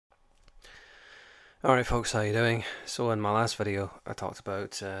Alright folks, how you doing? So in my last video I talked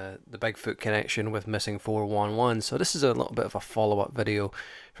about the Bigfoot connection with Missing 411, so this is a little bit of a follow-up video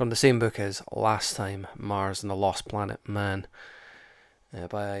from the same book as last time, Mars and the Lost Planet Man,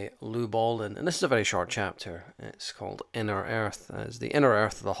 by Lou Baldwin, and this is a very short chapter. It's called Inner Earth, as the inner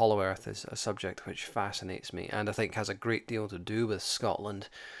earth, the hollow earth, is a subject which fascinates me and I think has a great deal to do with Scotland,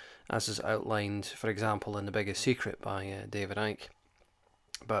 as is outlined, for example, in The Biggest Secret by David Icke.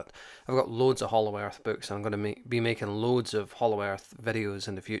 But I've got loads of Hollow Earth books, and I'm going to be making loads of Hollow Earth videos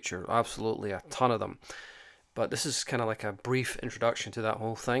in the future. Absolutely a ton of them. But this is kind of like a brief introduction to that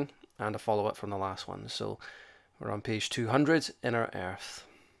whole thing, and a follow-up from the last one. So we're on page 200, Inner Earth.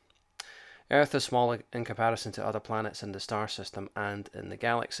 Earth is small in comparison to other planets in the star system and in the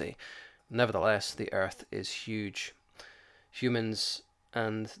galaxy. Nevertheless, the Earth is huge. Humans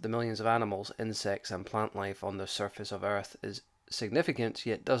and the millions of animals, insects, and plant life on the surface of Earth is significant,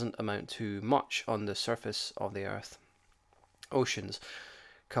 yet doesn't amount to much on the surface of the Earth. Oceans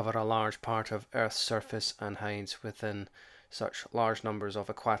cover a large part of Earth's surface and hides within such large numbers of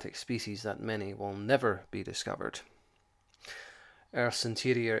aquatic species that many will never be discovered. Earth's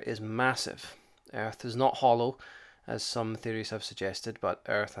interior is massive. Earth is not hollow, as some theories have suggested, but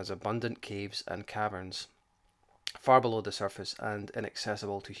Earth has abundant caves and caverns, far below the surface and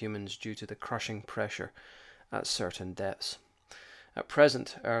inaccessible to humans due to the crushing pressure at certain depths. At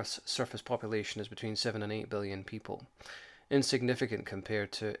present, Earth's surface population is between 7 and 8 billion people, insignificant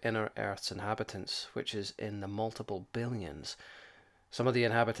compared to Inner Earth's inhabitants, which is in the multiple billions. Some of the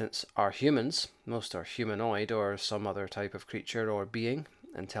inhabitants are humans, most are humanoid or some other type of creature or being,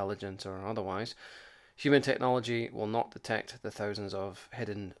 intelligent or otherwise. Human technology will not detect the thousands of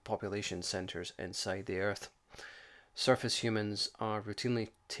hidden population centers inside the Earth. Surface humans are routinely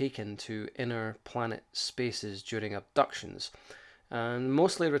taken to inner planet spaces during abductions, and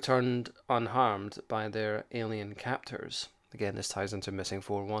mostly returned unharmed by their alien captors. Again, this ties into Missing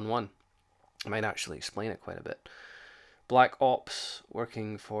 411. I might actually explain it quite a bit. Black Ops,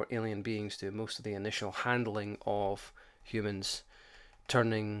 working for alien beings, do most of the initial handling of humans,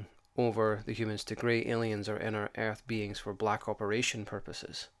 turning over the humans to grey aliens or inner Earth beings for black operation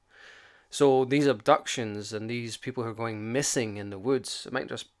purposes. So these abductions and these people who are going missing in the woods, it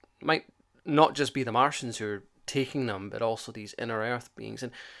might not just be the Martians who are taking them, but also these inner Earth beings.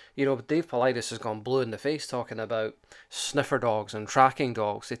 And you know, Dave Paulides has gone blue in the face talking about sniffer dogs and tracking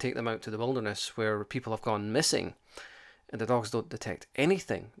dogs. They take them out to the wilderness where people have gone missing, and the dogs don't detect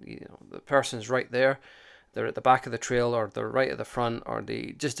anything. You know, the person's right there, they're at the back of the trail, or they're right at the front, or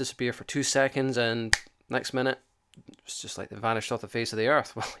they just disappear for 2 seconds, and next minute it's just like they vanished off the face of the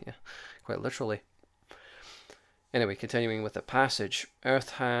earth. Well, yeah, quite literally. Anyway, continuing with the passage,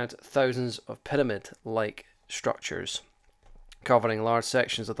 Earth had thousands of pyramid-like structures covering large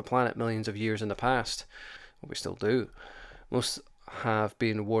sections of the planet millions of years in the past. Well, we still do. Most have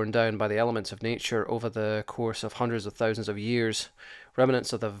been worn down by the elements of nature over the course of hundreds of thousands of years.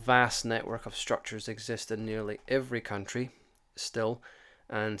 Remnants of the vast network of structures exist in nearly every country still,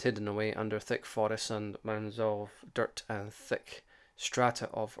 and hidden away under thick forests and mounds of dirt and thick strata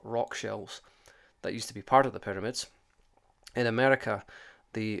of rock shells that used to be part of the pyramids. In America,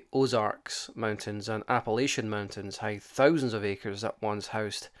 the Ozarks Mountains and Appalachian Mountains hide thousands of acres that once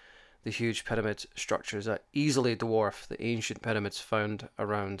housed the huge pyramid structures that easily dwarf the ancient pyramids found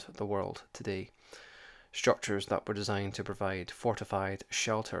around the world today. Structures that were designed to provide fortified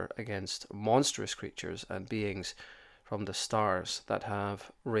shelter against monstrous creatures and beings from the stars that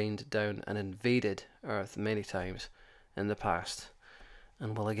have rained down and invaded Earth many times in the past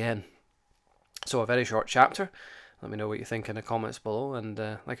and will again. So a very short chapter. Let me know what you think in the comments below, and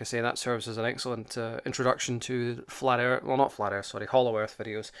like I say, that serves as an excellent introduction to flat earth, well, not flat earth, sorry, hollow earth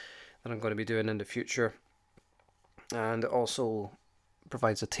videos that I'm going to be doing in the future, and also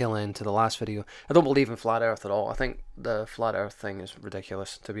provides a tail end to the last video. I don't believe in flat earth at all. I think the flat earth thing is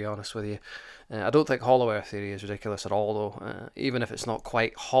ridiculous, to be honest with you. I don't think hollow earth theory is ridiculous at all, though, even if it's not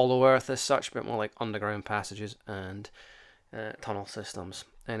quite hollow earth as such, but more like underground passages and tunnel systems.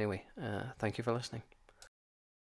 Anyway, thank you for listening.